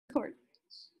record.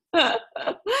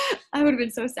 I would have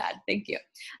been so sad. Thank you.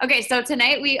 Okay, so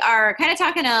tonight we are kind of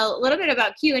talking a little bit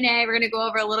about Q&A. We're going to go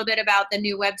over a little bit about the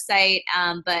new website,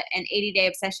 but an 80-day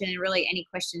obsession and really any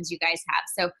questions you guys have.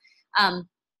 So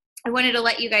I wanted to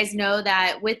let you guys know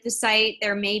that with the site,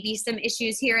 there may be some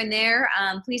issues here and there.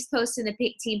 Please post in the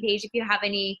team page if you have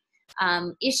any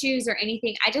issues or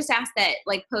anything. I just ask that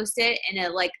post it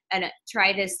and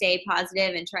try to stay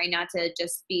positive and try not to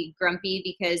just be grumpy,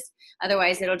 because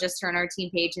otherwise it'll just turn our team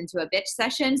page into a bitch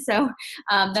session. So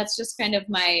that's just kind of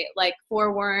my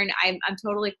forewarn. I'm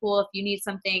totally cool. If you need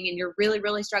something and you're really,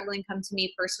 really struggling, come to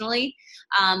me personally,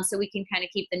 so we can kind of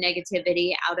keep the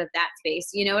negativity out of that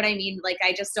space. You know what I mean?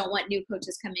 I just don't want new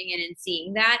coaches coming in and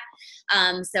seeing that.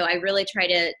 So I really try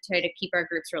to keep our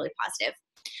groups really positive.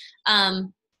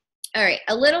 All right,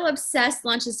 A Little Obsessed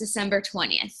launches December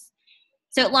 20th.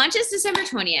 So it launches December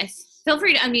 20th. Feel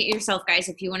free to unmute yourself, guys,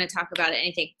 if you want to talk about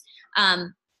anything.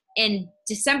 And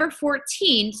December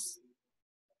 14th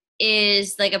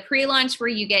is a pre-launch where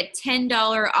you get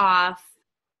 $10 off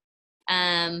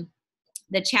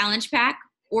the challenge pack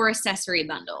or accessory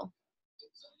bundle.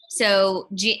 So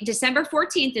December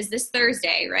 14th is this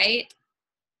Thursday, right?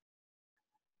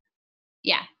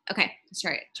 Yeah. Okay. Let's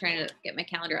trying to get my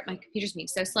calendar up. My computer's being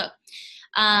so slow.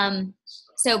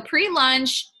 So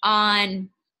pre-launch on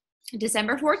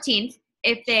December 14th,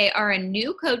 if they are a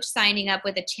new coach signing up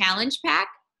with a challenge pack,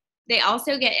 they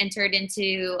also get entered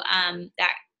into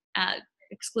that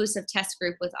exclusive test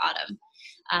group with Autumn.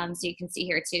 So you can see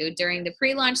here too, during the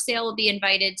pre-launch sale, will be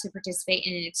invited to participate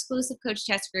in an exclusive coach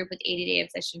test group with 80-day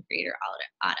obsession creator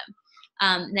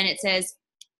Autumn. Then it says,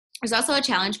 there's also a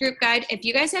challenge group guide. If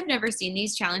you guys have never seen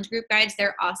these challenge group guides,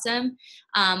 they're awesome.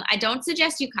 I don't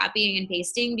suggest you copying and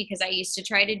pasting, because I used to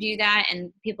try to do that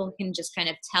and people can just kind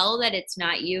of tell that it's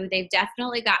not you. They've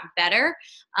definitely got better,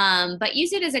 but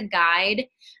use it as a guide,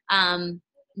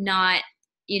 not,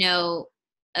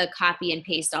 a copy and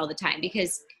paste all the time,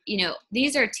 because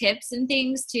these are tips and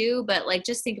things too, but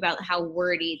just think about how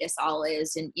wordy this all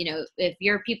is. And if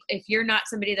you're not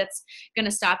somebody that's going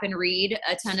to stop and read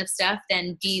a ton of stuff,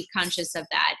 then be conscious of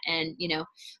that and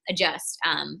adjust.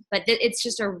 But it's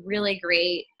just a really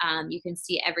great, you can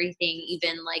see everything,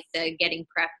 even the getting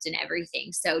prepped and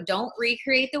everything. So don't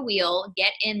recreate the wheel,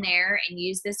 get in there and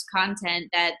use this content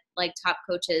that top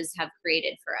coaches have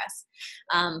created for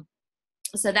us.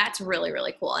 So that's really,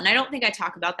 really cool. And I don't think I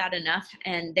talk about that enough.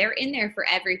 And they're in there for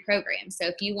every program. So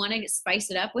if you want to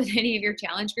spice it up with any of your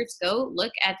challenge groups, go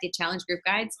look at the challenge group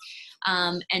guides.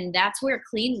 And that's where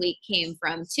Clean Week came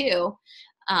from too,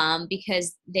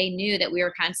 because they knew that we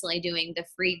were constantly doing the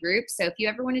free group. So if you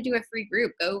ever want to do a free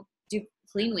group, go do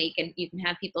Clean Week and you can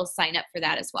have people sign up for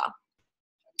that as well.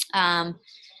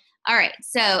 All right.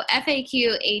 So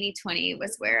FAQ 8020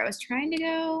 was where I was trying to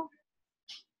go.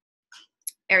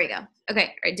 There we go.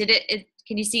 Okay. All right.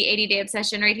 Can you see 80-day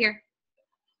obsession right here?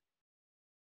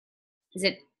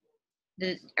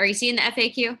 Are you seeing the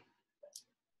FAQ?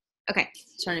 Okay.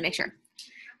 Just wanted to make sure.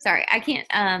 Sorry, I can't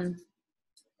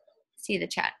see the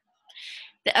chat.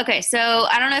 Okay, so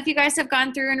I don't know if you guys have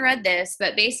gone through and read this,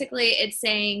 but basically it's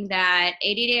saying that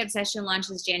 80-day obsession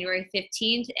launches January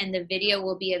 15th, and the video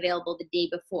will be available the day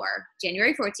before,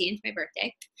 January 14th, my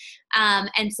birthday.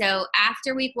 And so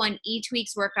after week 1, each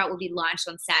week's workout will be launched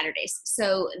on Saturdays.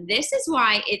 So this is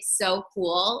why it's so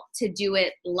cool to do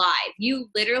it live. You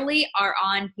literally are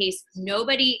on pace.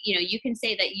 Nobody, you can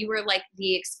say that you were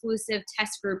the exclusive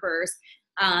test groupers,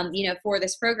 for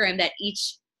this program, that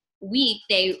each week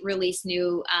they release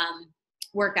new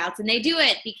workouts, and they do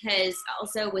it because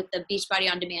also with the Beachbody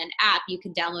On Demand app, you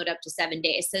can download up to 7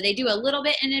 days. So they do a little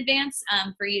bit in advance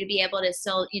for you to be able to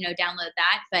still, download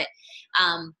that. But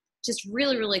just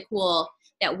really, really cool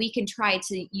that we can try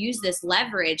to use this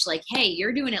leverage. Hey,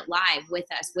 you're doing it live with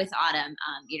us, with Autumn,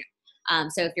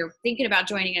 so if you're thinking about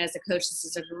joining it as a coach, this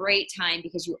is a great time,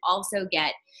 because you also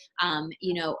get,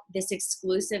 this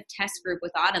exclusive test group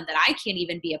with Autumn that I can't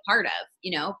even be a part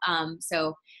of,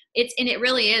 so it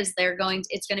really is,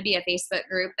 it's going to be a Facebook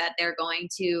group that they're going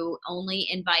to only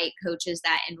invite coaches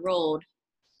that enrolled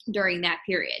during that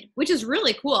period, which is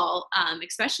really cool,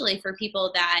 especially for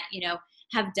people that,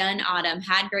 have done Autumn,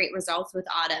 had great results with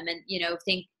Autumn, and,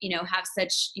 think, have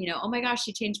such, oh my gosh,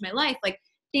 she changed my life.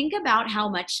 Think about how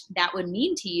much that would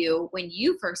mean to you when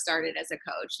you first started as a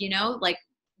coach,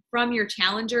 from your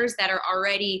challengers that are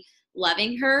already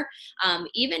loving her.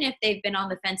 Even if they've been on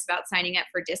the fence about signing up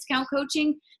for discount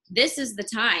coaching, this is the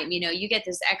time, you get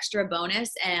this extra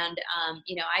bonus. And,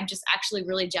 I'm just actually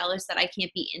really jealous that I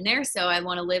can't be in there. So I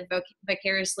want to live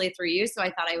vicariously through you. So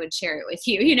I thought I would share it with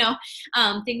you,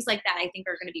 things like that I think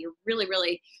are going to be really,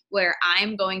 really where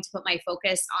I'm going to put my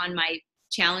focus on my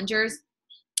challengers.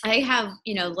 I have,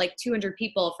 like 200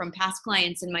 people from past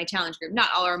clients in my challenge group. Not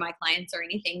all are my clients or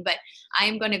anything, but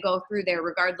I'm going to go through there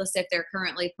regardless if they're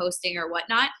currently posting or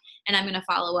whatnot. And I'm going to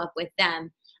follow up with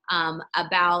them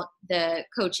about the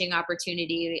coaching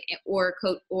opportunity or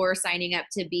signing up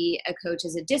to be a coach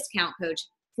as a discount coach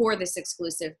for this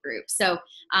exclusive group. So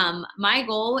my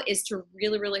goal is to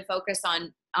really, really focus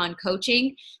on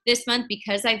coaching this month,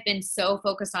 because I've been so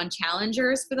focused on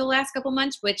challengers for the last couple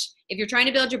months, which if you're trying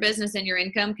to build your business and your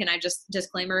income, can I just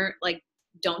disclaimer, like,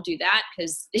 don't do that,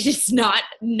 because it's not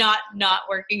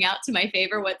working out to my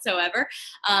favor whatsoever.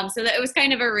 So that it was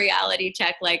kind of a reality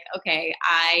check, like, okay,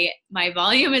 my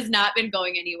volume has not been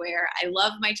going anywhere. I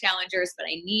love my challengers, but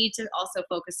I need to also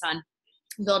focus on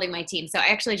building my team. So I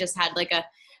actually just had like a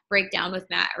breakdown with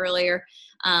Matt earlier.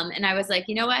 And I was like,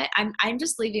 you know what? I'm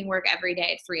just leaving work every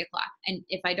day at 3:00. And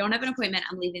if I don't have an appointment,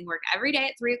 I'm leaving work every day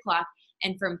at 3:00.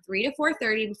 And from 3 to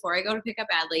 4:30 before I go to pick up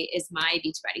Adley is my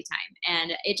Beachbody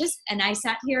time. And I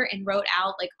sat here and wrote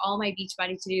out like all my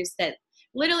Beachbody to-dos that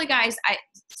literally, guys,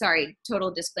 sorry,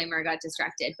 total disclaimer, I got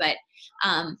distracted, but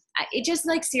it just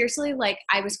like, seriously, like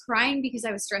I was crying because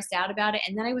I was stressed out about it.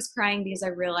 And then I was crying because I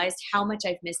realized how much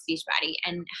I've missed Beachbody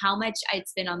and how much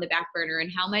it's been on the back burner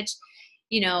and how much,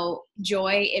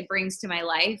 joy it brings to my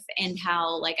life, and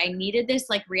how like I needed this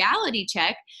like reality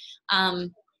check.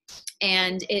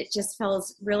 And it just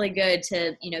feels really good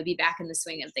to, be back in the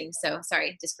swing of things. So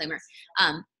sorry, disclaimer.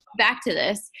 Back to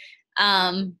this,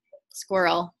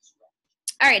 squirrel.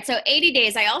 All right. So 80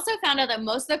 days. I also found out that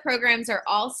most of the programs are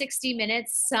all 60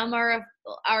 minutes. Some are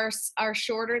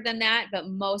shorter than that, but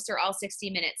most are all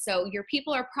 60 minutes. So your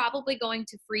people are probably going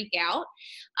to freak out.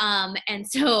 And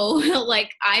so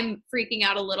like I'm freaking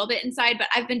out a little bit inside, but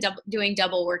I've been doing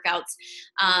double workouts,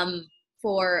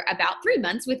 for about 3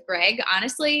 months with Greg,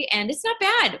 honestly, and it's not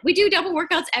bad. We do double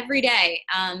workouts every day,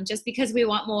 just because we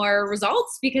want more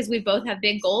results, because we both have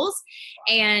big goals.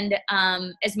 And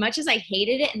as much as I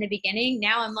hated it in the beginning,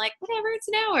 now I'm like, whatever, it's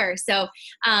an hour. So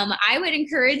I would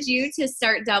encourage you to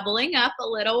start doubling up a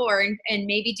little, and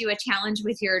maybe do a challenge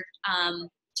with your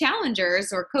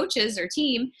challengers or coaches or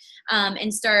team,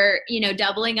 and start,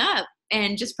 doubling up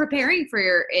and just preparing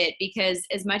for it, because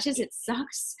as much as it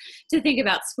sucks to think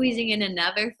about squeezing in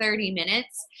another 30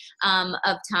 minutes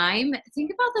of time, think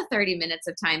about the 30 minutes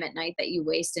of time at night that you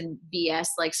waste in BS,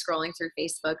 like scrolling through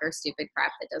Facebook or stupid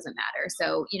crap that doesn't matter.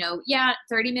 So,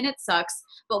 30 minutes sucks,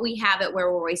 but we have it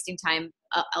where we're wasting time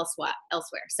elsewhere.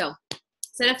 So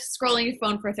instead of scrolling your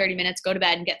phone for 30 minutes, go to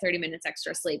bed and get 30 minutes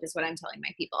extra sleep is what I'm telling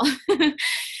my people.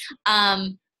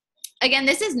 Again,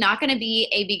 this is not going to be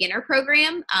a beginner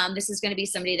program. This is going to be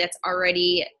somebody that's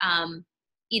already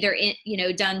either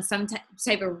done some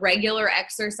type of regular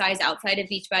exercise outside of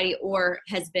Beachbody, or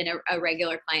has been a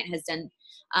regular client, has done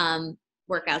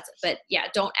workouts. But yeah,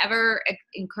 don't ever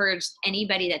encourage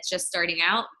anybody that's just starting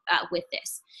out with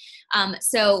this.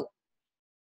 So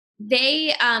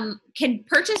they can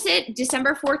purchase it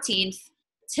December 14th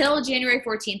till January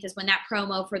 14th is when that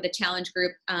promo for the challenge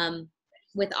group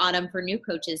with Autumn for new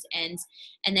coaches ends.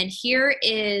 And then here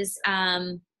is,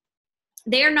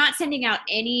 they are not sending out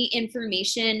any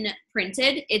information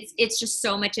printed. It's just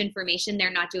so much information.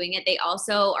 They're not doing it. They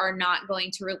also are not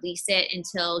going to release it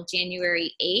until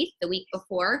January 8th, the week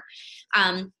before.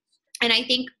 And I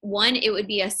think one, it would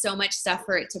be so much stuff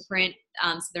for it to print.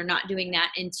 So they're not doing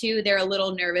that. And two, they're a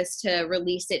little nervous to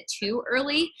release it too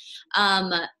early,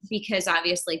 because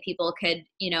obviously people could,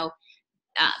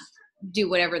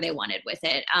 do whatever they wanted with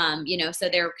it. So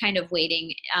they're kind of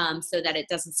waiting so that it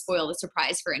doesn't spoil the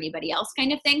surprise for anybody else,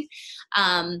 kind of thing.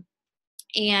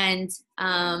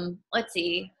 Let's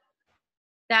see.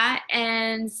 That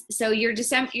ends. So your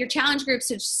challenge groups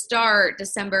should start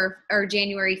December or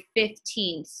January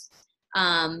 15th.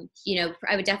 I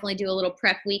would definitely do a little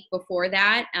prep week before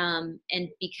that. And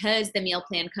because the meal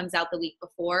plan comes out the week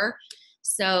before,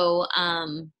 so,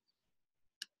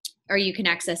 or you can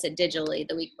access it digitally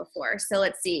the week before. So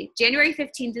let's see, January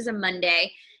 15th is a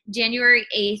Monday. January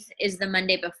 8th is the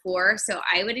Monday before. So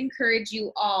I would encourage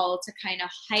you all to kind of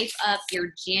hype up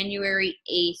your January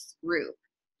 8th group.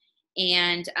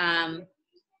 And I'm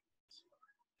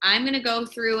going to go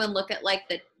through and look at like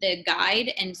the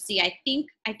guide and see, I think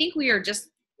we are just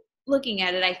looking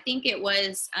at it. I think it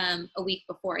was a week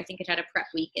before. I think it had a prep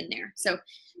week in there. So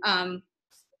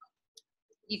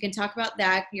you can talk about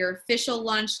that. Your official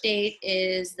launch date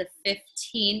is the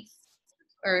 15th,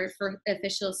 or for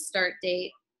official start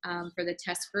date for the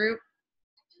test group.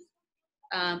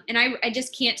 And I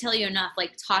just can't tell you enough,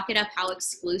 like, talk it up how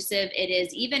exclusive it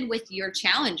is, even with your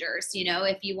challengers. You know,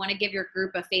 if you want to give your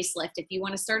group a facelift, if you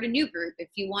want to start a new group, if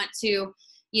you want to,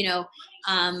 you know,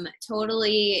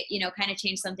 totally, you know, kind of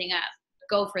change something up,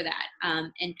 go for that,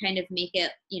 and kind of make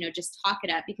it, you know, just talk it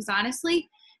up. Because honestly,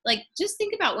 like, just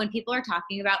think about when people are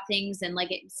talking about things and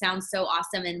like, it sounds so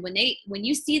awesome. And when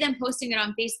you see them posting it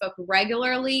on Facebook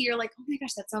regularly, you're like, oh my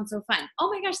gosh, that sounds so fun.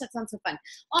 Oh my gosh, that sounds so fun.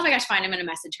 Oh my gosh, fine, I'm going to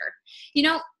message her. You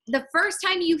know, the first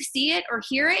time you see it or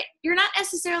hear it, you're not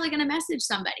necessarily going to message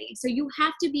somebody. So you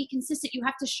have to be consistent. You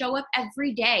have to show up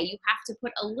every day. You have to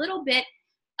put a little bit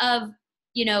of,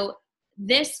 you know,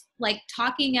 this, like,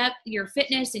 talking up your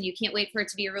fitness, and you can't wait for it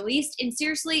to be released. And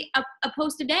seriously, a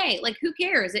post a day, like, who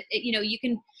cares? You know, you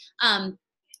can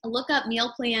look up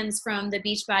meal plans from the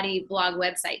Beachbody blog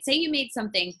website. Say you made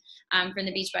something from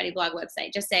the Beachbody blog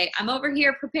website. Just say, I'm over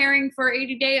here preparing for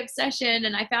 80-day obsession,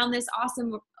 and I found this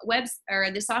awesome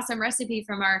this awesome recipe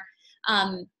from our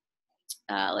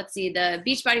let's see, the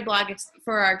Beachbody blog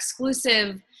for our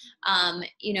exclusive,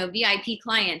 you know, VIP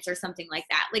clients or something like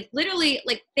that. Like, literally,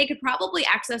 like, they could probably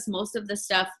access most of the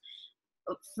stuff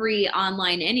free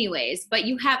online anyways, but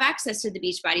you have access to the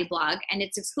Beachbody blog, and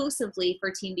it's exclusively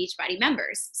for Team Beachbody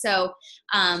members. So,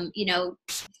 you know,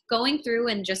 going through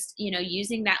and just, you know,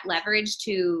 using that leverage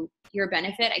to your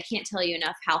benefit, I can't tell you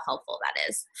enough how helpful that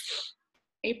is.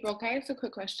 April, can I ask a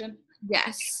quick question?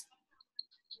 Yes.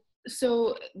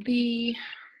 So the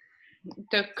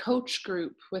coach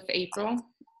group with April,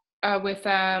 with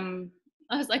I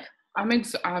was like,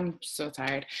 I'm so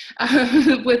tired.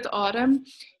 With Autumn,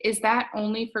 is that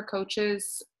only for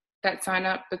coaches that sign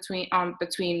up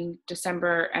between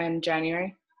December and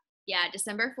January? Yeah,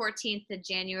 December 14th to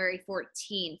January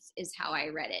 14th is how I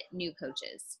read it. New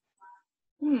coaches.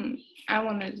 I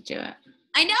wanted to do it.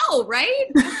 I know, right?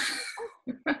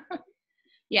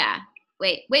 Yeah.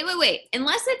 Wait.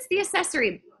 Unless it's the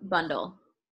accessory bundle.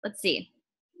 Let's see.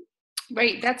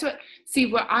 Right. That's what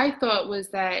I thought was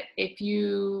that if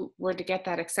you were to get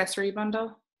that accessory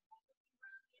bundle,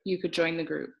 you could join the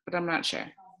group, but I'm not sure.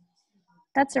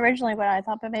 That's originally what I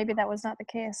thought, but maybe that was not the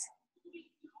case.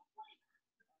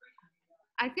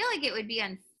 I feel like it would be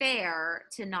unfair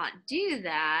to not do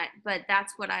that, but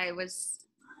that's what I was.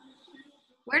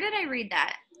 Where did I read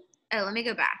that? Oh, let me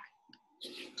go back.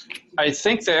 I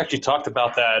think they actually talked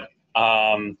about that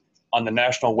on the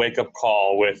National Wake Up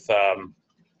Call with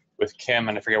Kim,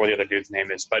 and I forget what the other dude's name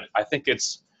is, but I think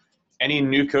it's any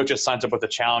new coach that signs up with the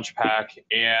challenge pack,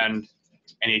 and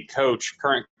any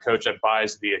current coach that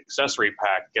buys the accessory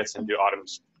pack gets into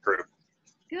Autumn's group.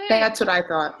 Good. That's what I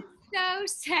thought. So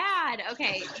sad.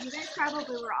 Okay, you guys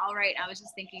probably were all right. I was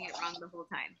just thinking it wrong the whole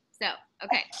time. So,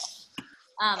 okay.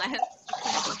 I hope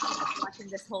you're watching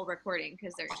this whole recording,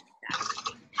 because they're sad.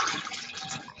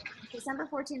 December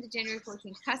 14th to January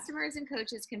 14th, customers and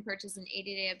coaches can purchase an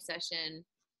 80-day obsession.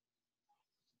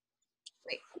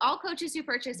 Wait, all coaches who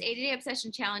purchase 80-day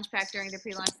obsession challenge pack during the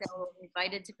pre-launch sale will be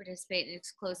invited to participate in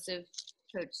exclusive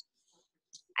coach.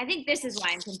 I think this is why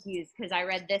I'm confused, because I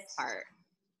read this part.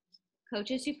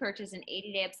 Coaches who purchase an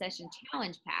 80-day obsession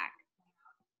challenge pack.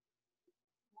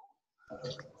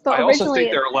 But I also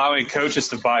think they're allowing coaches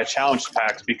to buy challenge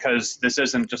packs, because this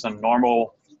isn't just a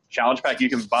normal challenge pack. You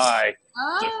can buy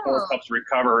the 4 cups to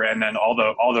recover, and then all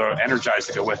the energize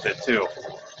to go with it too.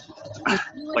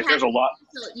 Like, there's a lot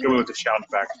to go with the challenge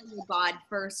pack. You bought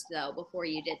first, though, before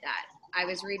you did that. I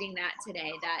was reading that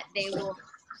today, that they will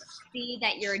see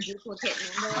that you're a duplicate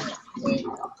member. They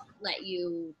let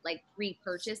you, like,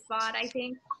 repurchase bot, I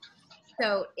think.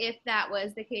 So if that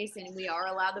was the case, and we are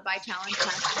allowed to buy challenge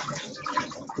packs,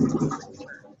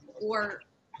 or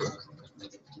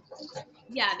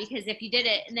yeah, because if you did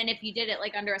it, and then if you did it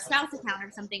like under a spouse account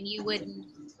or something, you wouldn't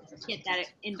get that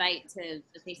invite to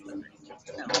the Facebook.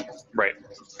 So, right.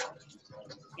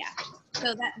 Yeah.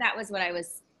 So that was what I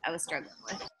was struggling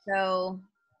with. So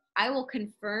I will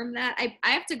confirm that. I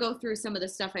have to go through some of the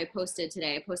stuff I posted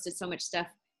today. I posted so much stuff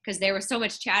because there was so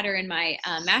much chatter in my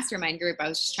mastermind group. I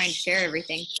was just trying to share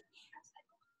everything.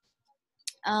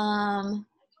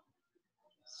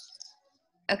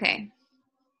 Okay.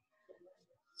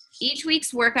 Each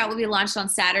week's workout will be launched on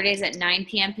Saturdays at 9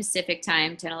 p.m. Pacific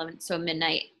time, 10, 11, so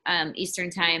midnight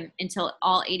Eastern time, until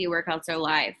all 80 workouts are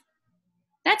live.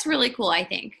 That's really cool, I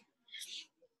think.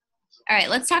 All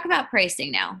right, let's talk about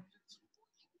pricing now.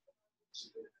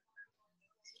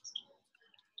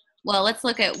 Well, let's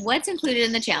look at what's included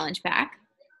in the challenge pack.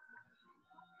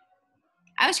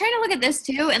 I was trying to look at this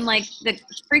too, and like the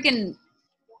freaking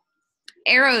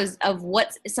arrows of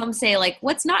what some say, like,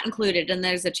 what's not included, and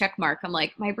there's a check mark. I'm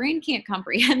like, my brain can't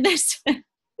comprehend this.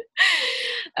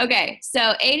 Okay, so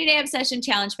 80-day Obsession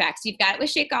Challenge Packs. You've got it with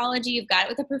Shakeology. You've got it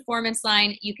with a performance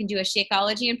line. You can do a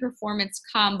Shakeology and performance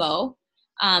combo.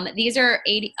 These are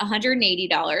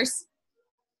 $180.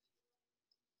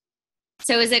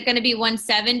 So is it going to be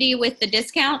 $170 with the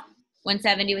discount?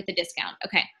 $170 with the discount.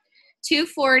 Okay.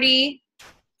 $240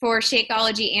 for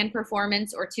Shakeology and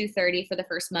performance, or $230 for the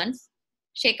first month.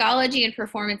 Shakeology and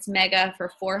performance mega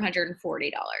for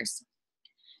 $440.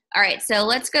 All right, so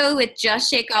let's go with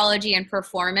just Shakeology and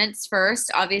performance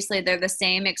first. Obviously, they're the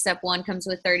same, except one comes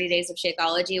with 30 days of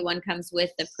Shakeology, one comes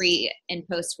with the pre and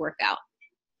post workout.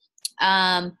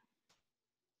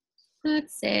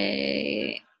 Let's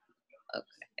say, okay.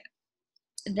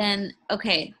 Then,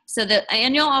 okay, so the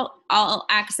annual all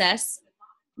access,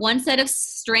 one set of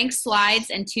strength slides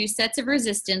and 2 sets of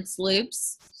resistance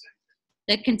loops,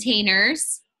 the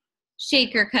containers,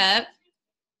 shaker cup,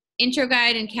 intro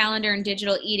guide and calendar and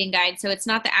digital eating guide. So it's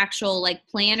not the actual like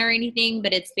plan or anything,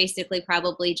 but it's basically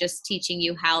probably just teaching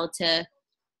you how to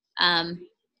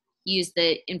use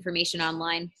the information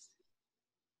online.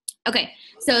 Okay,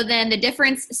 so then the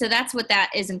difference, so that's what that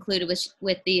is included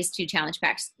with these 2 challenge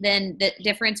packs. Then the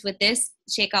difference with this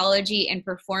Shakeology and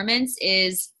performance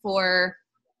is for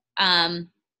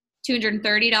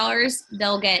 $230,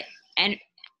 they'll get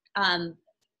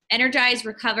Energize,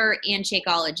 Recover, and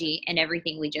Shakeology and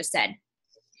everything we just said.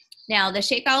 Now, the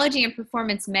Shakeology and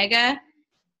Performance Mega,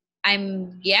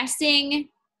 I'm guessing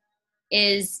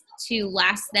is to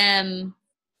last them,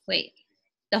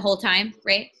 the whole time,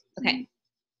 right? Okay.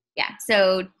 Yeah,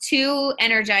 so 2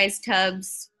 Energize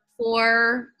tubs,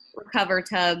 4 Recover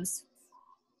tubs,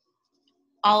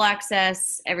 all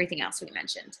access, everything else we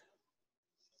mentioned.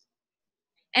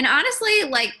 And honestly,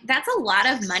 like, that's a lot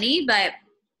of money, but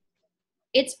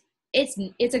it's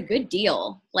a good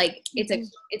deal. Like, it's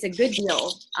a good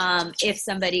deal if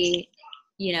somebody,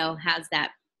 you know, has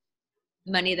that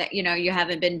money that, you know, you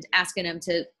haven't been asking them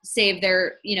to save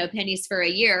their, you know, pennies for a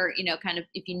year, you know, kind of,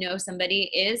 if you know somebody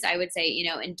is, I would say, you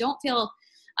know, and don't feel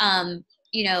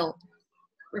you know,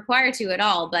 required to at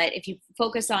all, but if you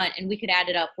focus on, and we could add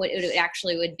it up, what it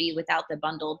actually would be without the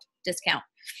bundled discount.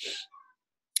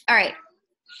 All right.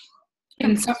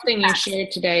 And something you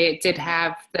shared today, it did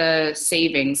have the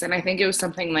savings, and I think it was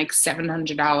something like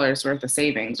 $700 worth of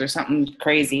savings or something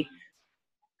crazy.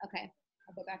 Okay,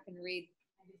 I'll go back and read.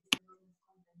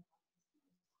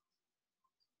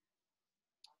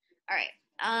 All right.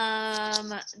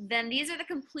 Then these are the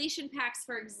completion packs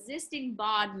for existing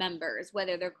BOD members,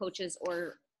 whether they're coaches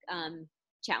or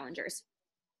challengers.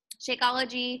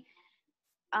 Shakeology.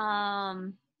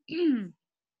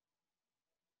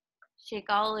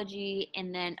 Shakeology,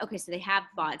 and then, okay, so they have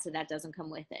BOD, so that doesn't come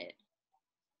with it.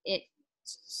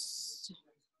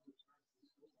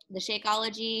 The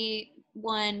Shakeology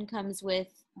one comes with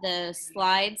the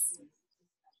slides,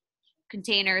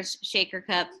 containers, shaker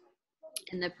cup,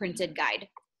 and the printed guide.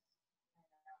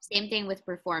 Same thing with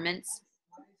performance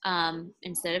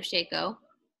instead of Shako.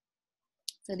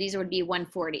 So these would be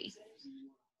 $140.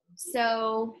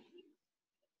 So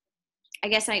I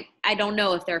guess I don't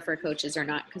know if they're for coaches or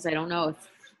not, because I don't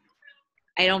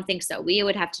think so. We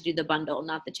would have to do the bundle,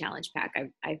 not the challenge pack.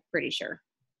 I'm pretty sure.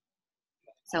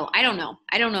 So I don't know.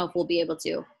 I don't know if we'll be able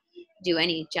to do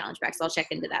any challenge packs. I'll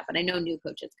check into that, but I know new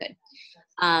coaches could.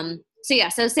 So yeah,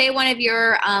 so say one of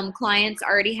your clients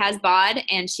already has BOD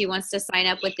and she wants to sign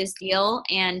up with this deal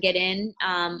and get in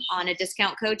on a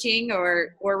discount coaching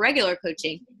or regular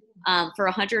coaching for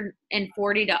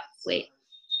 $140. Wait,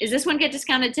 is this one get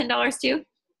discounted $10 too?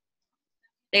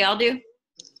 They all do?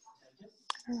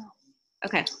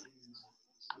 Okay.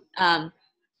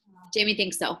 Jamie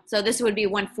thinks so. So this would be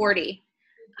 $140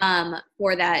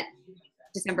 for that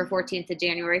December 14th to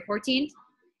January 14th.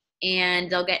 And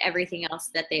they'll get everything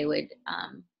else that they would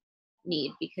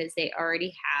need because they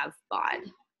already have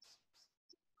BOD.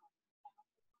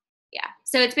 Yeah.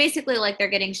 So it's basically like they're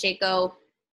getting Shako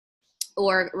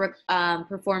or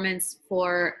performance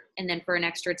for, and then for an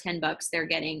extra $10, they're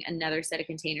getting another set of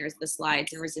containers, the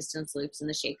slides and resistance loops and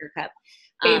the shaker cup.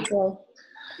 April,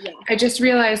 yeah. I just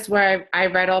realized where I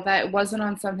read all that. It wasn't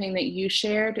on something that you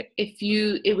shared.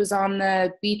 It was on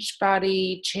the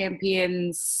Beachbody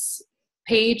Champions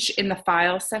page in the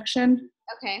file section.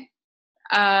 Okay.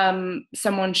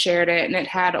 Someone shared it and it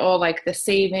had all like the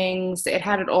savings. It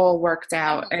had it all worked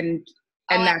out, and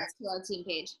that's to our team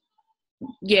page.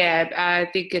 Yeah, I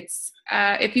think it's,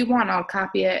 if you want, I'll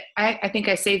copy it. I think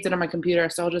I saved it on my computer,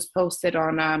 so I'll just post it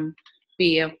on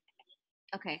BU.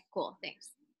 Okay, cool. Thanks.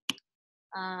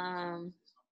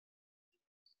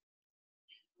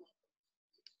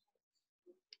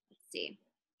 see.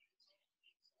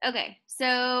 Okay,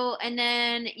 so, and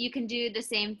then you can do the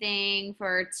same thing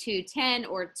for 210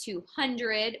 or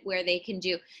 200 where they can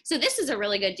do, so this is a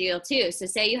really good deal too. So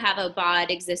say you have a BOD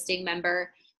existing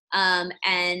member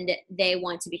and they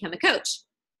want to become a coach.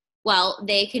 Well,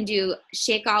 they can do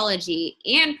Shakeology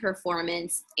and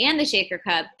Performance and the Shaker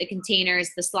Cup, the containers,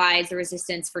 the slides, the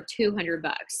resistance for $200.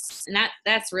 And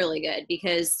that's really good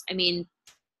because, I mean,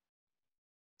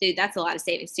 dude, that's a lot of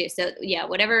savings too. So yeah,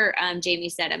 whatever Jamie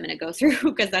said, I'm going to go through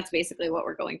because that's basically what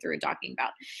we're going through and talking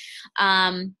about.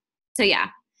 So yeah,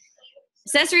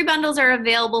 accessory bundles are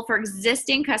available for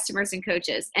existing customers and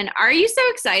coaches. And are you so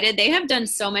excited? They have done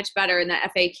so much better in the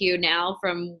FAQ now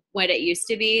from what it used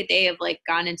to be. They have like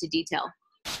gone into detail.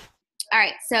 All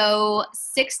right, so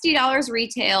 $60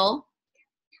 retail.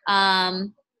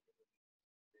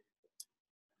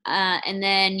 And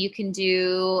then you can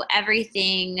do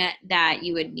everything that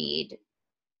you would need.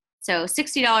 So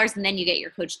 $60, and then you get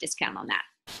your coach discount on that.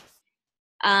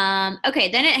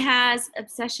 Okay, then it has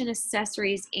Obsession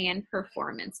Accessories and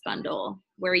Performance Bundle,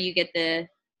 where you get the,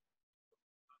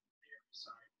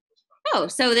 oh,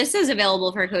 so this is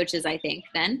available for coaches, I think,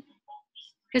 then,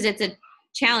 because it's a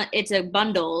challenge, it's a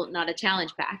bundle, not a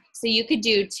challenge pack. So you could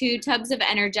do 2 tubs of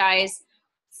Energize,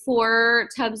 4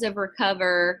 tubs of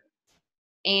Recover,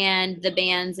 and the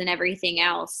bands and everything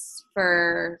else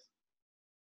for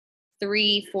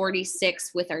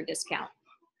 $346 with our discount.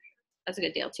 That's a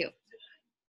good deal too.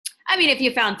 I mean, if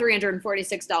you found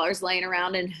 $346 laying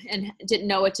around and didn't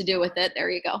know what to do with it,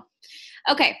 there you go.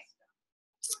 Okay.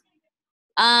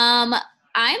 I'm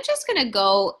just going to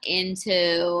go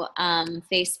into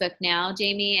Facebook now,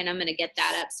 Jamie, and I'm going to get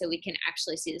that up so we can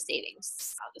actually see the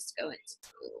savings. I'll just go into,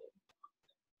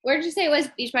 where did you say it was?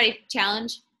 Beachbody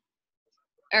Challenge?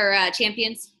 Or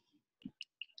Champions?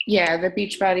 Yeah, the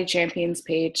Beachbody Champions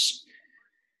page.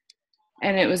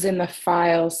 And it was in the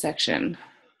file section.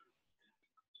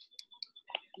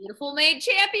 Beautiful Made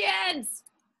Champions!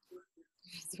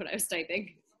 That's what I was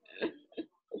typing.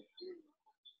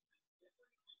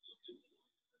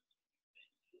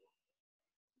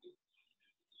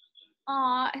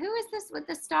 Aw, who is this with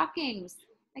the stockings?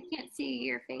 I can't see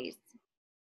your face.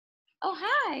 Oh,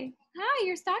 hi. Hi,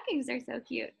 your stockings are so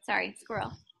cute. Sorry,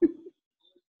 squirrel.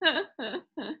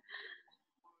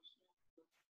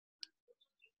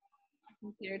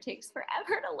 Computer takes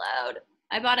forever to load.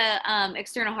 I bought a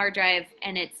external hard drive,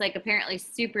 and it's like apparently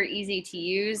super easy to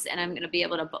use, and I'm going to be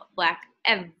able to black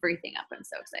everything up. I'm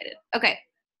so excited. Okay.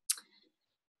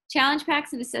 Challenge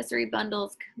packs and accessory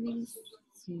bundles coming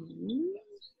soon.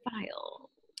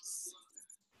 Files.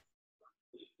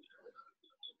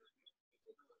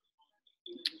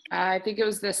 I think it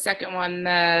was the second one,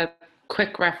 the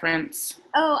quick reference.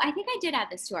 Oh, I think I did add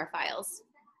this to our files.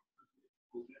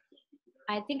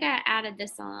 I think I added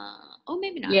this on, oh,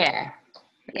 maybe not. Yeah.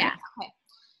 Yeah, okay.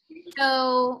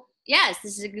 So, yes,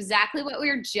 this is exactly what we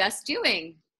were just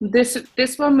doing. This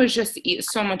one was just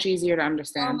so much easier to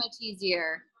understand. So much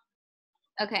easier.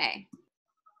 Okay.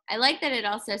 I like that it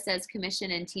also says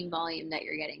commission and team volume that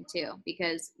you're getting too,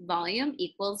 because volume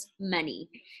equals money.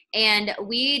 And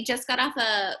we just got off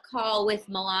a call with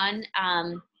Milan.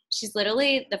 She's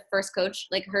literally the first coach,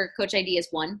 like her coach ID is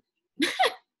 1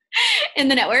 in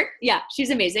the network. Yeah, she's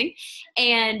amazing.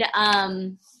 And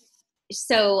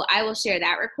so I will share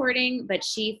that recording, but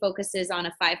she focuses on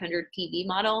a 500 PV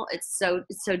model. It's so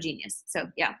genius. So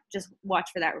yeah, just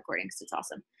watch for that recording because it's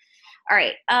awesome. All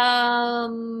right.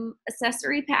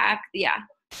 Accessory pack. Yeah.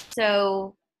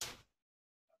 So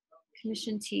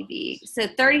commission TV. So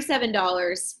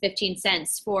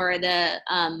 $37.15 for the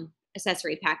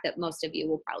accessory pack that most of you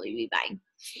will probably be buying.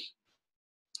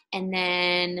 And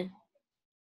then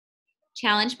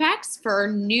challenge packs for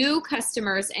new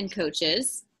customers and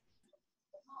coaches.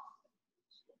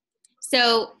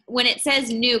 So when it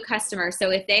says new customer,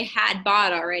 so if they had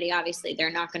bought already, obviously they're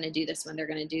not going to do this one. They're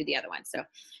going to do the other one. So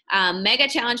mega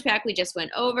challenge pack, we just went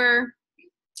over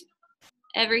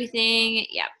everything.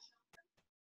 Yep.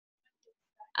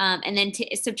 And then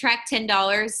subtract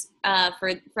 $10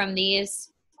 from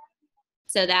these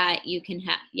so that you can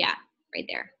have, yeah, right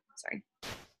there. Sorry.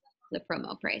 The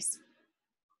promo price.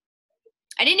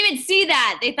 I didn't even see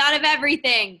that. They thought of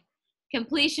everything.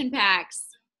 Completion packs.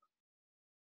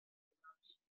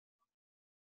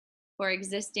 For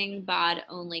existing BOD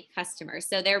only customers.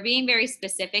 So they're being very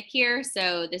specific here.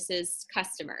 So this is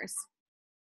customers.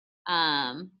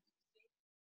 All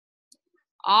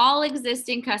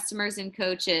existing customers and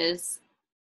coaches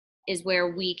is where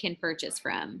we can purchase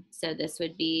from. So this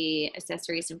would be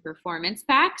accessories and performance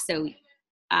pack. So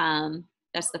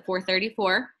that's the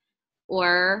 $434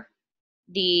 or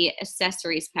the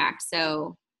accessories pack.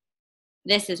 So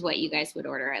This is what you guys would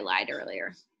order. I lied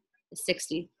earlier. The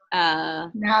 60.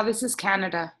 No, this is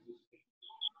Canada.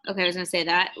 Okay, I was going to say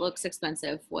that looks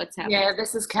expensive. What's happening? Yeah,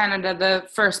 this is Canada. The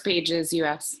first page is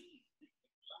US.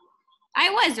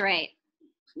 I was right.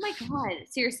 Oh my God.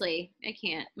 Seriously, I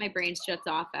can't. My brain shuts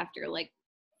off after like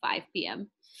 5 p.m.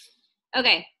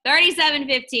 Okay,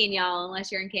 $37.15, y'all.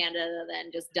 Unless you're in Canada,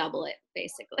 then just double it,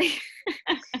 basically.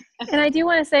 And I do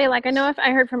want to say, like, I know if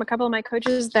I heard from a couple of my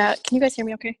coaches that, can you guys hear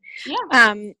me okay?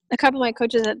 Yeah. A couple of my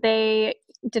coaches that they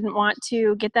didn't want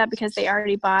to get that because they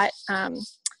already bought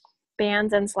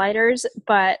bands and sliders,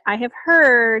 but I have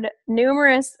heard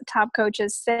numerous top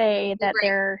coaches say that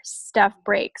their stuff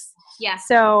breaks. Yeah.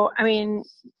 So, I mean,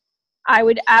 I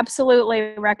would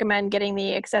absolutely recommend getting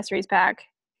the accessories pack,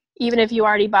 even if you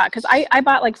already bought, because I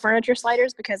bought like furniture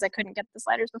sliders because I couldn't get the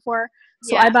sliders before.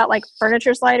 So I bought like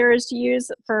furniture sliders to use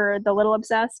for the Little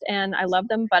Obsessed, and I love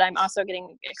them, but I'm also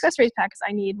getting accessories pack because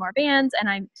I need more bands, and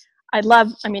I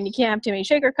mean, you can't have too many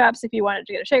shaker cups if you wanted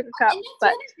to get a shaker cup. And that's the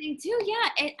other thing too.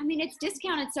 Yeah. I mean, it's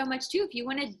discounted so much too. If you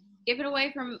want to give it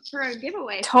away for a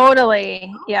giveaway.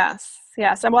 Totally. Yes.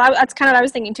 Yes. And well, that's kind of what I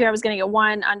was thinking too. I was going to get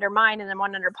one under mine and then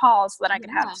one under Paul's so that I could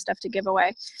have stuff to give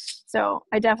away. So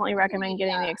I definitely recommend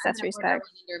getting the accessories pack.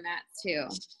 Under Matt's too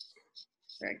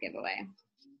for a giveaway.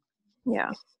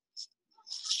 Yeah.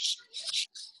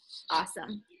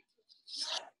 Awesome.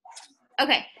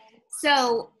 Okay.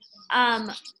 So,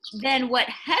 then what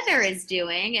Heather is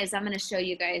doing is I'm going to show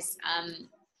you guys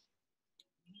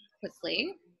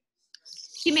quickly.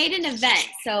 She made an event.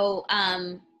 So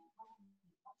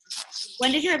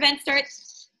when did your event start?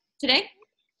 Today?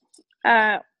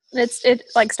 It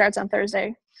like starts on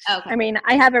Thursday. Okay. I mean,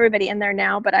 I have everybody in there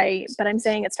now, but I'm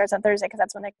saying it starts on Thursday because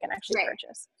that's when they can actually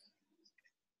purchase.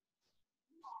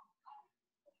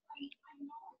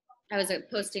 I was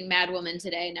posting Mad Woman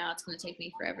today. Now it's going to take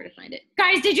me forever to find it.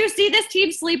 Guys, did you see this team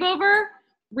sleepover?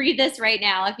 Read this right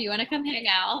now if you want to come hang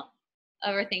out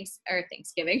over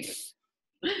Thanksgiving.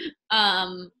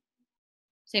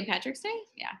 St. Patrick's Day?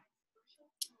 Yeah.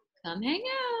 Come hang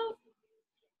out.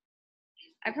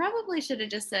 I probably should have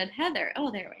just said Heather. Oh,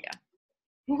 there we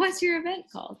go. What's your event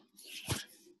called?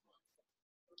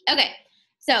 Okay.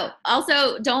 So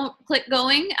also don't click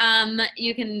going.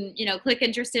 You can, click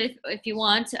interested if you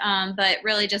want, but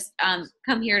really just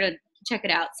come here to check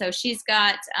it out. So she's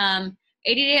got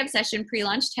 80-day obsession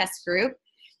pre-launch test group.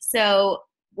 So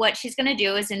what she's going to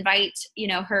do is invite,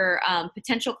 her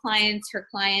potential clients,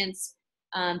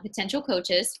 potential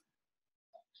coaches.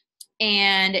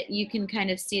 And you can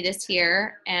kind of see this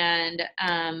here. And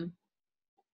what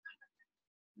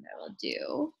I will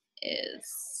do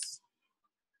is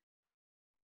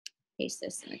paste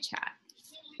this in the chat.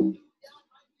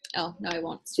 Oh, no, I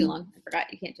won't. It's too long. I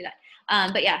forgot you can't do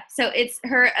that. But yeah, so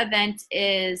her event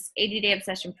is 80-day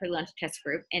obsession pre-launch test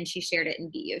group, and she shared it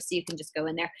in BU, so you can just go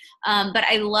in there. But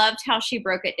I loved how she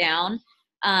broke it down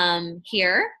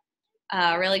here.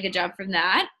 Really good job from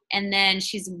that. And then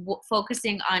she's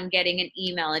focusing on getting an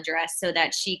email address so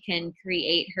that she can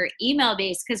create her email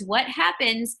base. Because what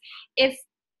happens if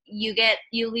you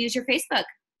lose your Facebook?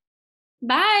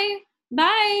 Bye.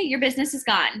 Your business is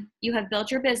gone. You have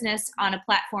built your business on a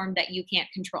platform that you can't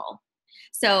control.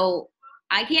 So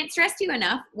I can't stress you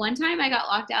enough. One time I got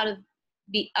locked out of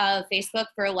Facebook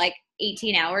for like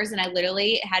 18 hours and I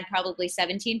literally had probably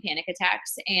 17 panic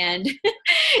attacks. And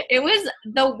it was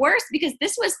the worst because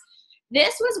this was,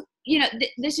 this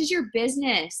is your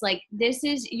business. Like, this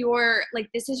is your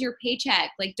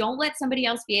paycheck. Like, don't let somebody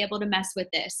else be able to mess with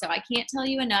this. So I can't tell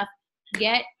you enough.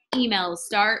 Get emails.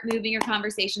 Start moving your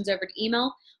conversations over to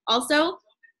email. Also,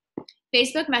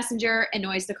 Facebook Messenger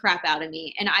annoys the crap out of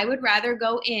me. And I would rather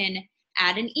go in,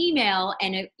 add an email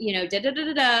and,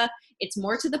 it's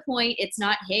more to the point. It's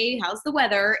not, hey, how's the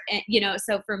weather? And,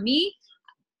 so for me,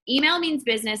 email means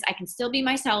business. I can still be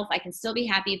myself. I can still be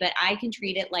happy, but I can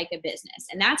treat it like a business.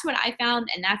 And that's what I found.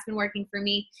 And that's been working for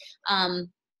me.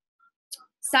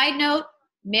 Side note,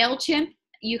 MailChimp.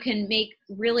 You can make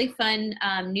really fun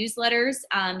newsletters.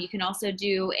 You can also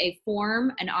do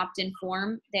an opt-in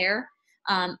form there.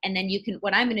 And then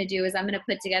what I'm going to do is I'm going to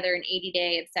put together an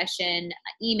 80-day obsession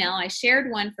email. I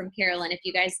shared one from Carolyn. If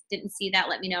you guys didn't see that,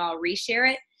 let me know. I'll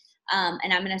reshare it.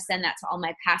 And I'm going to send that to all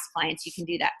my past clients. You can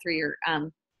do that through your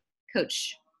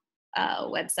coach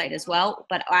website as well.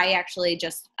 But I actually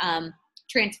just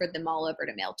transferred them all over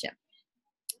to MailChimp.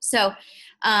 So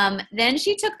then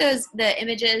she took the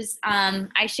images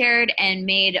I shared and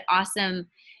made awesome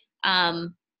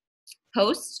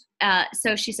posts.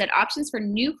 So she said options for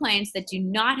new clients that do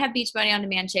not have Beachbody On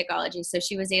Demand Shakeology. So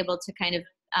she was able to kind of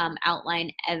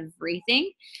outline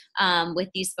everything with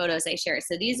these photos I shared.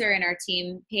 So these are in our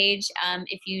team page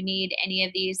if you need any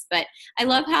of these. But I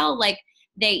love how like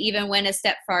they even went a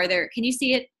step farther. Can you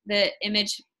see it? The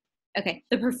image? Okay,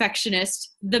 the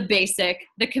perfectionist, the basic,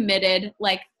 the committed,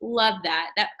 like love that.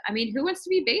 I mean, who wants to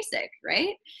be basic,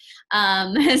 right?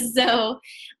 So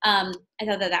I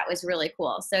thought that was really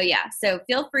cool. So yeah, so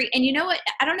feel free. And you know what?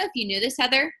 I don't know if you knew this,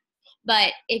 Heather,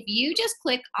 but if you just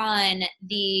click on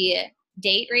the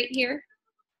date right here,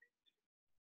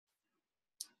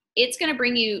 it's going to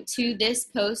bring you to this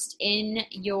post in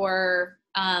your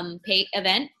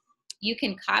event. You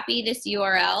can copy this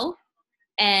URL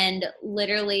and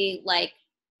literally like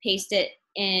paste it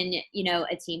in, you know,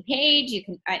 a team page. You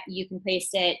can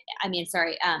paste it,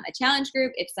 a challenge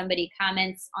group. If somebody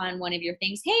comments on one of your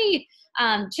things, hey,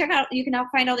 check out, you can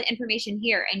find all the information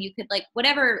here. And you could like,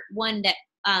 whatever one that,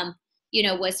 you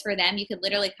know, was for them, you could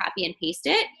literally copy and paste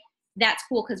it. That's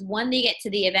cool. Cause 1, they get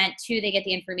to the event, 2, they get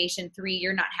the information, 3,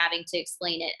 you're not having to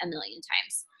explain it a million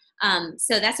times.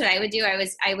 So that's what I would do.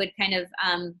 I would kind of,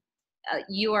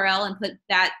 URL and put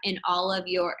that in all of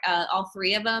your all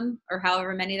 3 of them, or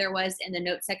however many there was, in the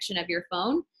notes section of your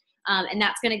phone, and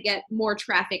that's going to get more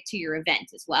traffic to your event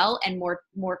as well, and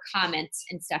more comments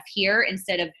and stuff here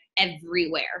instead of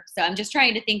everywhere. So I'm just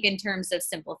trying to think in terms of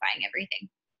simplifying everything.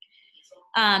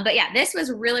 But yeah, this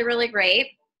was really, really great.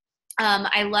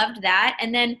 I loved that.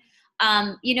 And then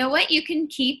you know what, you can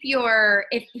keep your,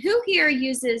 who here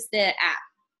uses the app,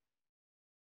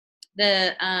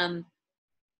 the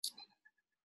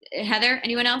Heather,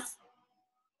 anyone else?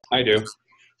 I do.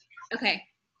 Okay.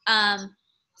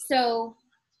 So,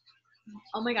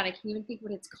 oh my God, I can't even think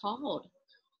what it's called.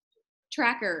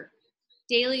 Tracker.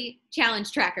 Daily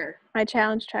challenge tracker. My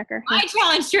challenge tracker. My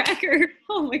challenge tracker.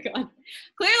 Oh my God.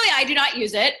 Clearly I do not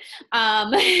use it.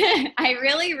 I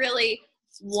really, really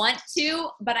want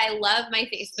to, but I love my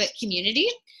Facebook community.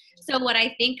 So what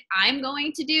I think I'm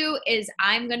going to do is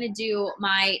I'm going to do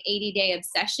my 80-day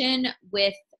obsession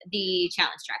with the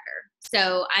challenge tracker.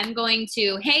 So I'm going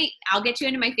to, hey, I'll get you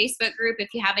into my Facebook group. If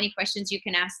you have any questions, you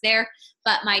can ask there.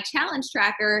 But my challenge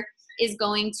tracker is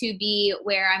going to be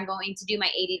where I'm going to do my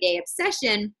 80-day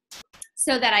obsession,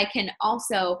 so that I can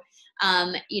also,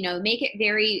 you know, make it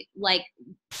very like,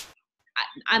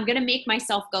 I'm going to make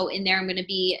myself go in there. I'm going to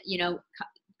be, you know,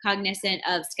 cognizant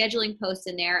of scheduling posts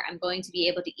in there. I'm going to be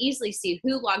able to easily see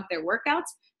who logged their workouts,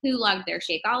 who logged their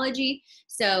Shakeology.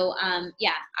 So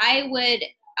yeah, I would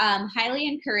highly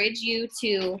encourage you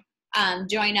to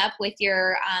join up with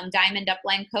your Diamond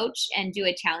Upline coach and do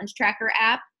a challenge tracker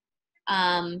app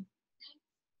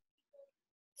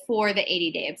for the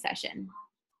 80-day obsession.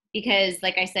 Because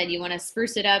like I said, you want to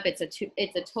spruce it up. It's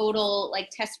a total like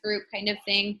test group kind of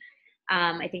thing.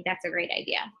 I think that's a great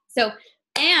idea. So,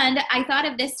 and I thought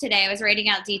of this today. I was writing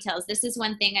out details. This is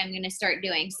one thing I'm going to start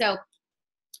doing. So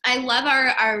I love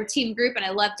our team group, and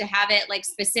I love to have it like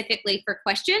specifically for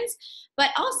questions, but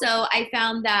also I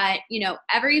found that, you know,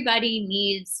 everybody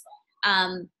needs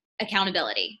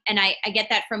accountability. And I get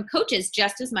that from coaches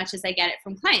just as much as I get it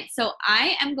from clients. So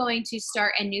I am going to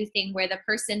start a new thing where the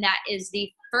person that is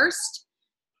the first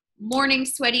morning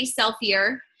sweaty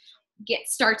selfie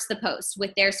starts the post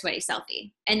with their sweaty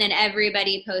selfie, and then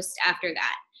everybody posts after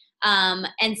that.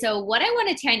 And so what I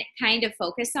want to kind of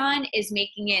focus on is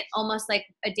making it almost like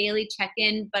a daily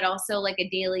check-in, but also like a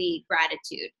daily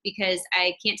gratitude, because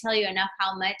I can't tell you enough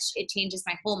how much it changes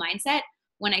my whole mindset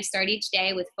when I start each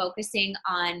day with focusing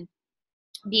on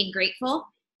being grateful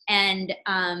and,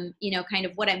 you know, kind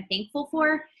of what I'm thankful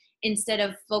for, instead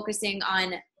of focusing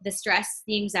on the stress,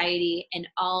 the anxiety, and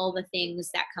all the things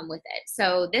that come with it.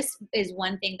 So this is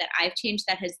one thing that I've changed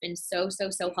that has been so, so,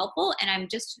 so helpful. And I'm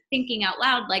just thinking out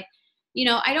loud, like, you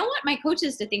know, I don't want my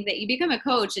coaches to think that you become a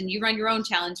coach and you run your own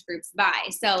challenge groups by.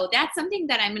 So that's something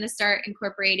that I'm going to start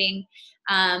incorporating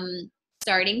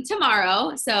starting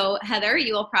tomorrow. So Heather,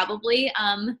 you will probably,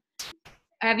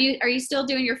 are you still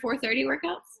doing your 4:30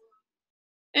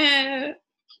 workouts?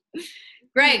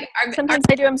 Greg, sometimes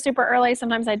I do them super early.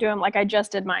 Sometimes I do them like I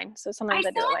just did mine. So sometimes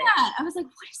I do it late. That. I was like,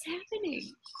 what is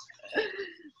happening?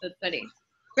 That's funny.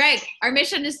 Greg, our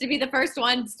mission is to be the first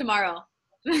ones tomorrow.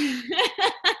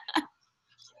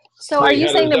 So are you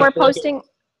saying that we're posting?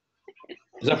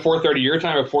 Is that 4:30 your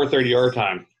time or 4:30 your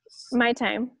time? My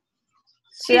time.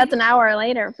 See, that's an hour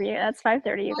later for you. That's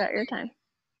 5:30. You got your time.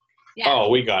 Yeah. Oh,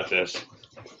 we got this.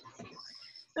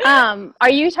 Are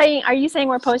you saying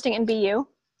we're posting in BU?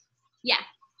 Yeah.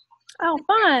 Oh,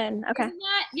 fun. Okay.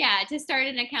 Yeah, to start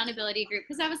an accountability group.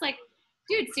 Because I was like,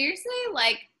 dude, seriously?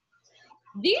 Like,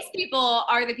 these people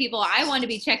are the people I want to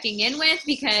be checking in with,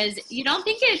 because you don't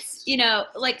think it's,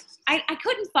 like I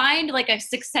couldn't find like a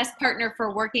success partner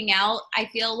for working out, I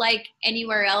feel like,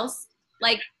 anywhere else.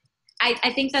 Like,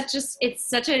 I think that's just, it's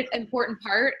such an important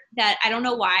part that I don't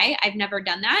know why I've never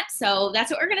done that. So that's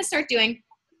what we're going to start doing.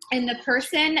 And the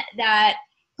person that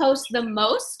posts the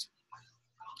most,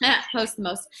 I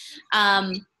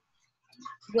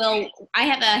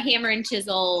have a hammer and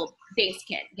chisel base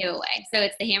kit giveaway. So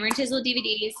it's the hammer and chisel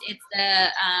DVDs. It's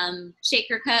the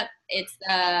shaker cup. It's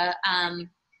the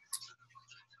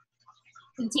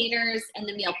containers and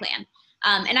the meal plan.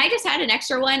 And I just had an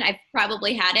extra one. I've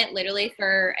probably had it literally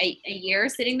for a year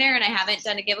sitting there, and I haven't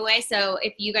done a giveaway. So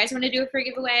if you guys want to do a free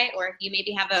giveaway, or if you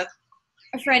maybe have a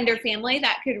friend or family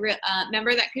that could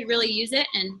member that could really use it,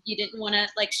 and you didn't want to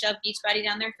like shove Beachbody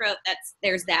down their throat,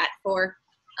 there's that for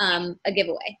a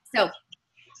giveaway. So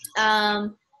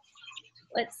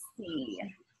let's see,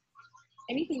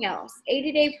 anything else?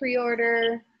 80-day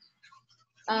pre-order.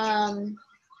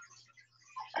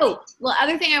 Oh, well,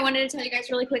 other thing I wanted to tell you guys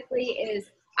really quickly is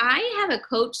I have a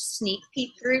coach sneak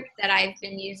peek group that I've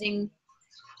been using.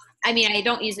 I mean, I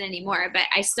don't use it anymore, but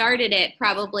I started it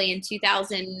probably in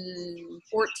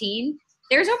 2014.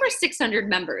 There's over 600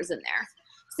 members in there.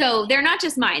 So they're not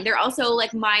just mine. They're also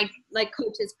like my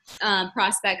coaches,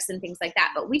 prospects and things like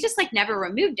that. But we just like never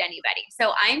removed anybody.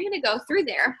 So I'm going to go through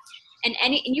there. And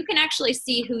you can actually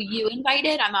see who you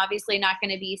invited. I'm obviously not going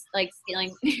to be like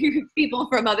stealing people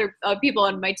from other people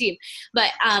on my team, but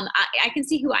I can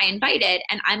see who I invited,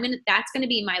 and that's going to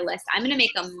be my list. I'm going to make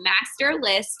a master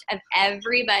list of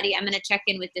everybody I'm going to check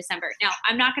in with December. Now,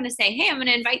 I'm not going to say, hey, I'm going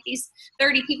to invite these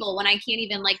 30 people when I can't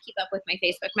even like keep up with my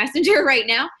Facebook Messenger right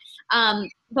now.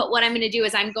 But what I'm going to do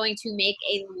is I'm going to make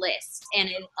a list,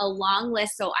 and a long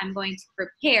list. So I'm going to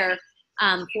prepare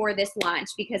for this launch,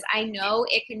 because I know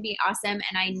it can be awesome,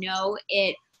 and I know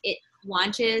it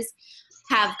launches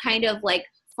have kind of like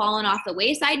fallen off the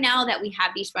wayside now that we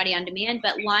have Beachbody On Demand.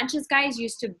 But launches, guys,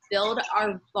 used to build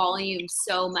our volume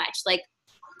so much. Like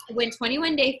when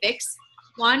 21 Day Fix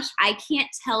launched, I can't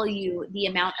tell you the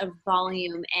amount of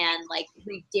volume and like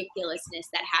ridiculousness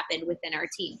that happened within our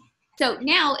team. So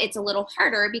now it's a little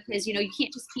harder, because, you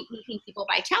can't just keep meeting people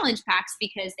by challenge packs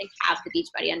because they have the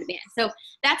Beachbody On Demand. So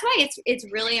that's why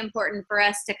it's really important for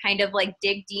us to kind of like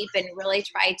dig deep and really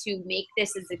try to make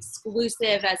this as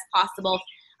exclusive as possible,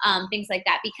 things like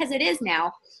that, because it is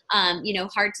now,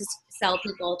 hard to sell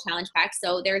people challenge packs.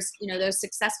 So there's, those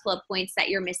Success Club points that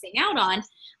you're missing out on.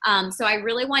 So I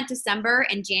really want December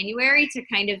and January to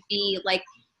kind of be like,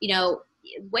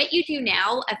 what you do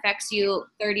now affects you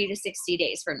 30 to 60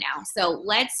 days from now. So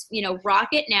let's, rock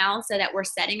it now, so that we're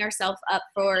setting ourselves up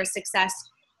for success.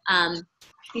 The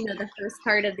first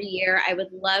part of the year. I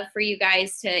would love for you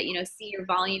guys to, see your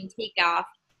volume take off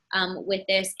with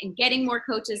this, and getting more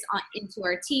coaches into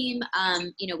our team.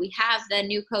 We have the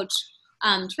new coach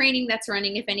training that's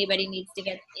running if anybody needs to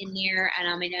get in there. And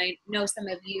I know some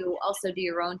of you also do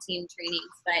your own team trainings,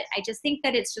 but I just think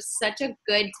that it's just such a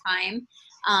good time,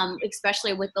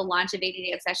 especially with the launch of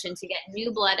 80-Day Obsession, to get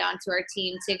new blood onto our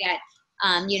team, to get,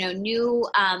 new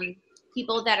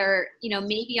people that are,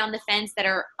 maybe on the fence, that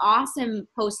are awesome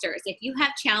posters. If you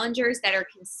have challengers that are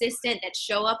consistent, that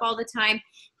show up all the time,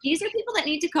 these are people that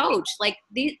need to coach. Like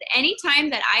anytime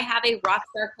that I have a rock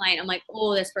star client, I'm like,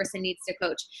 oh, this person needs to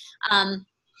coach. And,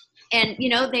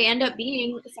 they end up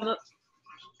being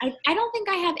I don't think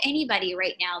I have anybody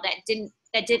right now that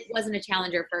wasn't a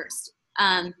challenger first.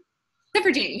 Except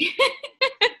for Jamie.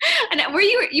 And were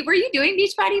you doing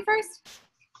Beachbody first?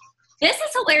 This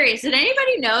is hilarious. Did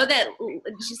anybody know that,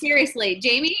 seriously,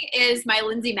 Jamie is my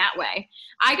Lindsay Matway.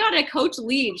 I got a coach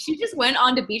lead. She just went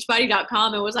on to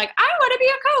beachbody.com and was like, I want to be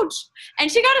a coach.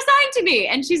 And she got assigned to me,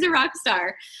 and she's a rock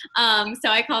star. So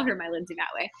I call her my Lindsay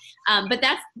Matway. But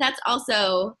that's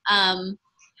also, awesome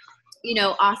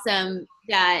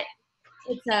that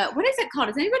it's what is it called?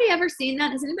 Has anybody ever seen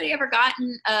that? Has anybody ever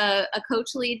gotten a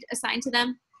coach lead assigned to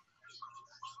them?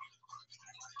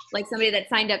 Like somebody that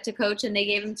signed up to coach and they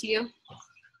gave them to you?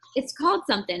 It's called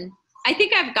something. I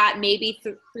think I've got maybe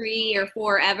 3 or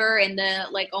 4 ever in the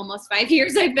like almost 5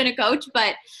 years I've been a coach,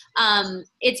 but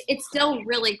it's still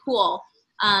really cool.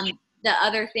 The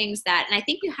other things that, and I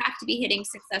think you have to be hitting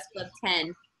Success Club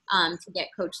 10 to get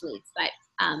coach leads. But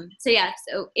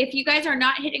so if you guys are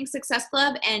not hitting Success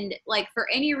Club, and like for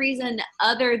any reason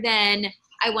other than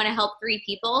I want to help 3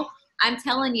 people, I'm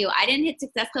telling you, I didn't hit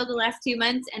Success Club the last 2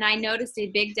 months, and I noticed a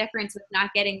big difference with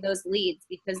not getting those leads,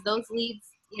 because those leads,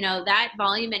 that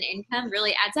volume and income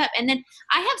really adds up. And then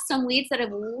I have some leads that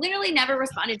have literally never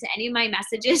responded to any of my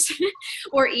messages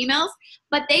or emails,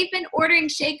 but they've been ordering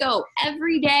Shaco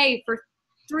every day for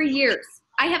 3 years.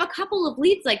 I have a couple of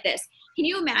leads like this. Can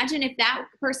you imagine if that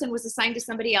person was assigned to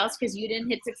somebody else because you didn't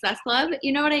hit Success Club?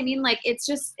 You know what I mean? Like, it's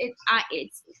just,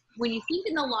 it's when you think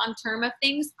in the long term of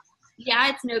things, yeah,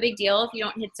 it's no big deal if you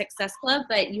don't hit Success Club,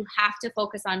 but you have to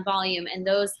focus on volume. And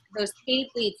those paid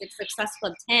leads at Success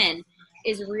Club 10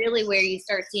 is really where you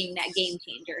start seeing that game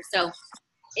changer. So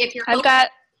if you're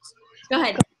go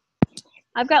ahead.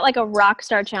 I've got like a rock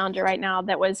star challenger right now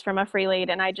that was from a free lead,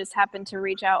 and I just happened to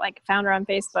reach out, like found her on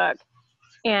Facebook,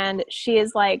 and she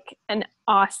is like an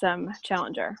awesome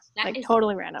challenger, like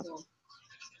totally random. Cool.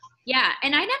 Yeah,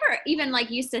 and I never even like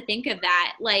used to think of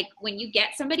that. Like when you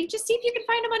get somebody, just see if you can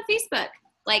find them on Facebook.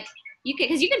 Like you can,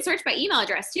 because you can search by email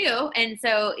address too. And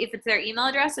so if it's their email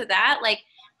address or that, like,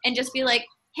 and just be like,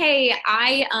 hey,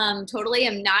 I totally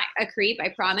am not a creep, I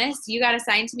promise. You got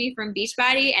assigned to me from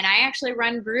Beachbody, and I actually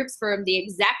run groups for the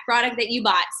exact product that you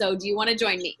bought. So do you want to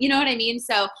join me? You know what I mean?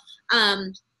 So,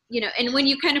 you know, and when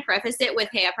you kind of preface it with,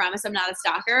 hey, I promise I'm not a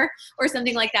stalker or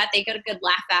something like that, they get a good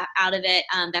laugh out of it.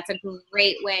 That's a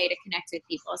great way to connect with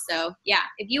people. So yeah,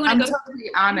 if you want to go. I'm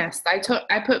totally honest.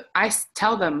 I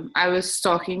tell them I was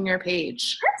stalking your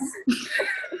page.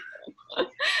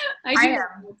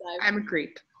 I'm a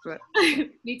creep. But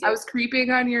Me too. I was creeping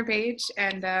on your page,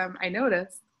 and I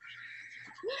noticed.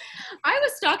 I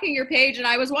was stalking your page, and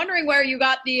I was wondering where you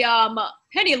got the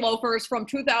penny loafers from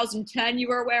 2010 you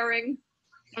were wearing.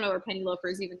 I don't know where penny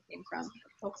loafers even came from.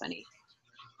 That's so funny.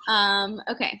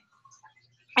 Okay.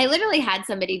 I literally had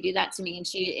somebody do that to me, and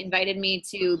she invited me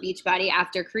to Beachbody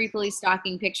after creepily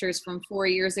stalking pictures from 4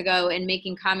 years ago and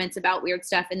making comments about weird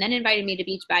stuff, and then invited me to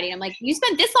Beachbody. I'm like, you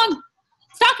spent this long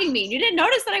stalking me. You didn't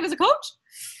notice that I was a coach?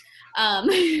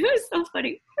 It was so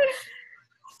funny.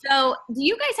 So do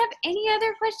you guys have any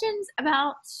other questions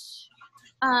about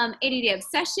ADD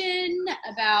obsession,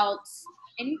 about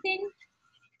anything?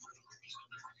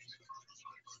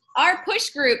 Our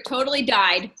push group totally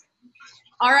died.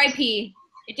 RIP.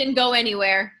 It didn't go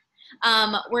anywhere.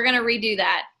 We're going to redo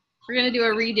that. We're going to do a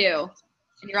redo.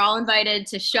 And you're all invited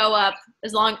to show up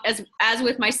as long as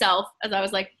with myself, as I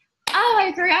was like, oh,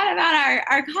 I forgot about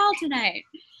our call tonight.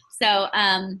 So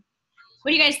what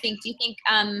do you guys think? Do you think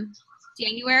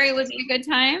January would be a good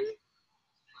time?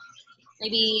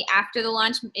 Maybe after the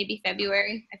launch, maybe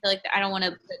February. I feel like I don't want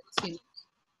to put too much.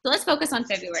 So let's focus on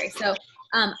February. So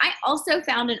I also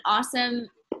found an awesome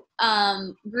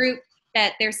group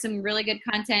that there's some really good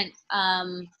content.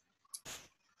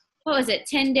 What was it?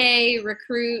 10-day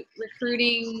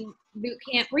recruiting boot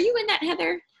camp. Were you in that,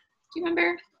 Heather? Do you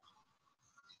remember?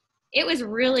 It was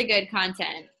really good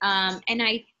content. And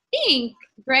I think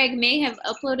Greg may have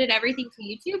uploaded everything to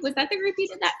YouTube. Was that the group you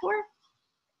did that for?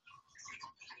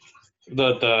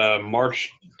 The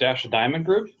March Dash Diamond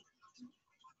group?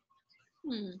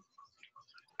 Maybe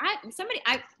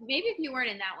if you weren't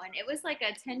in that one, it was like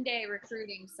a 10-day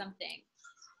recruiting something.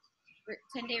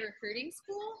 10-day recruiting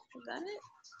school? Is that it?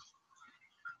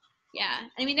 Yeah.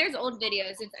 I mean, there's old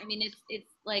videos.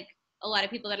 It's like a lot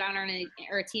of people that aren't on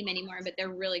a team anymore, but they're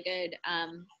really good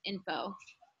info.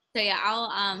 So yeah,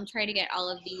 I'll try to get all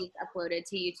of these uploaded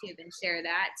to YouTube and share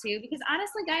that too. Because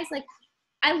honestly, guys, like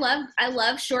I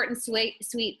love short and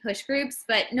sweet push groups,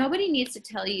 but nobody needs to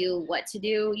tell you what to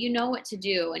do. You know what to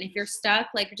do. And if you're stuck,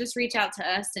 like just reach out to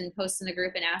us and post in the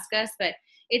group and ask us. But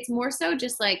it's more so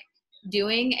just like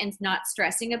doing and not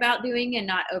stressing about doing and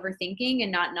not overthinking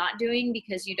and not doing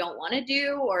because you don't want to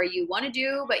do or you want to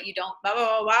do, but you don't, blah, blah,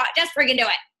 blah, blah. Just freaking do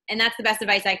it. And that's the best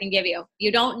advice I can give you.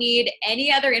 You don't need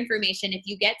any other information. If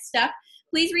you get stuck,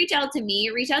 please reach out to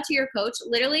me, reach out to your coach.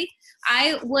 Literally,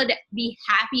 I would be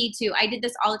happy to. I did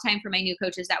this all the time for my new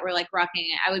coaches that were like rocking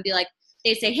it. I would be like,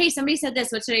 they say, hey, somebody said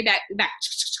this. What should I back?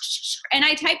 And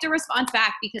I typed a response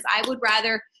back because I would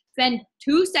rather spend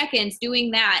 2 seconds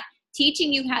doing that,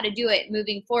 teaching you how to do it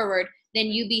moving forward, than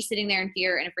you be sitting there in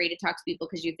fear and afraid to talk to people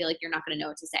because you feel like you're not going to know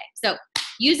what to say. So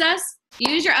use us,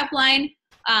 use your upline.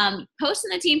 Post on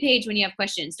the team page when you have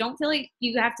questions. Don't feel like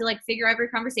you have to like figure every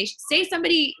conversation. Say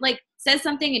somebody like says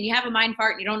something and you have a mind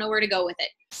fart and you don't know where to go with it.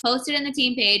 Post it in the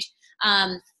team page.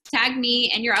 Tag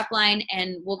me and your upline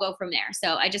and we'll go from there.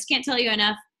 So I just can't tell you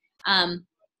enough.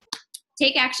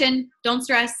 Take action. Don't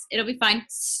stress. It'll be fine.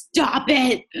 Stop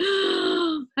it.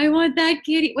 I want that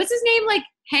kitty. What's his name? Like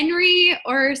Henry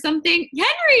or something?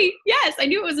 Henry. Yes. I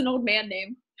knew it was an old man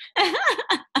name.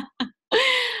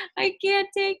 I can't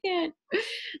take it.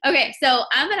 Okay, so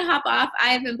I'm going to hop off. I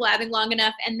have been blabbing long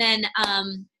enough. And then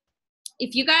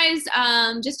if you guys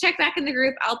just check back in the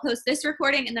group, I'll post this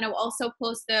recording. And then I will also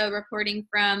post the recording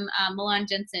from Milan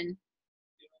Jensen.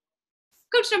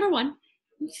 Coach number 1.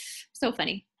 So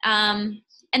funny.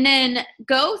 And then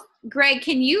Greg,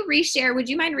 can you would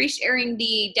you mind resharing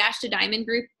the Dash to Diamond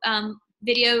group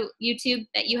video YouTube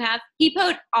that you have? He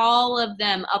put all of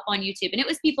them up on YouTube, and it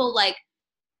was people like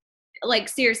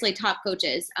seriously top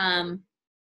coaches.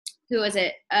 Who was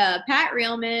it? Pat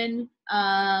Reelman,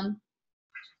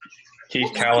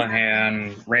 Keith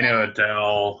Callahan, Reno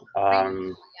Adele,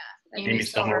 Amy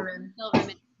Silverman.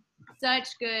 Such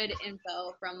good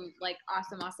info from like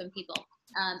awesome people,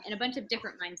 and a bunch of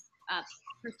different minds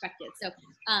perspectives. So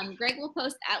Greg will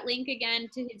post that link again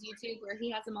to his YouTube where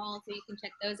he has them all, so you can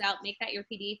check those out. Make that your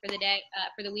PD for the day,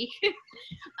 for the week.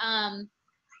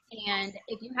 And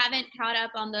if you haven't caught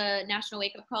up on the National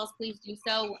Wake Up Calls, please do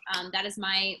so. That is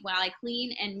while I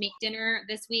clean and make dinner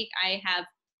this week, I have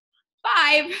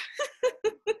 5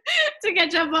 to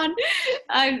catch up on.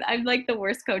 I'm like the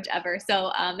worst coach ever.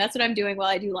 So that's what I'm doing while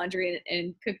I do laundry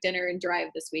and cook dinner and drive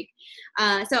this week.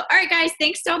 So, all right, guys,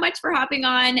 thanks so much for hopping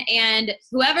on. And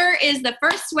whoever is the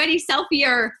first sweaty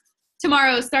selfie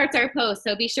tomorrow starts our post.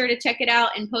 So be sure to check it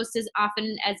out and post as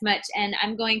often as much. And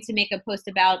I'm going to make a post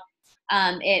about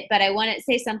it, but I want to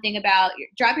say something about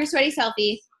drop your sweaty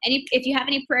selfie. If you have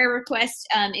any prayer requests,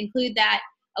 include that,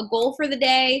 a goal for the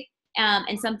day,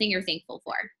 and something you're thankful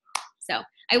for. So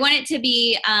I want it to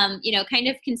be, kind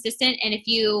of consistent. And if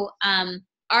you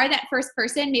are that first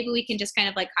person, maybe we can just kind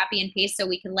of like copy and paste so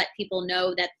we can let people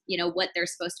know that, what they're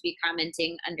supposed to be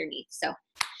commenting underneath. So,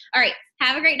 all right,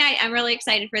 have a great night. I'm really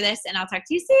excited for this, and I'll talk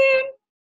to you soon.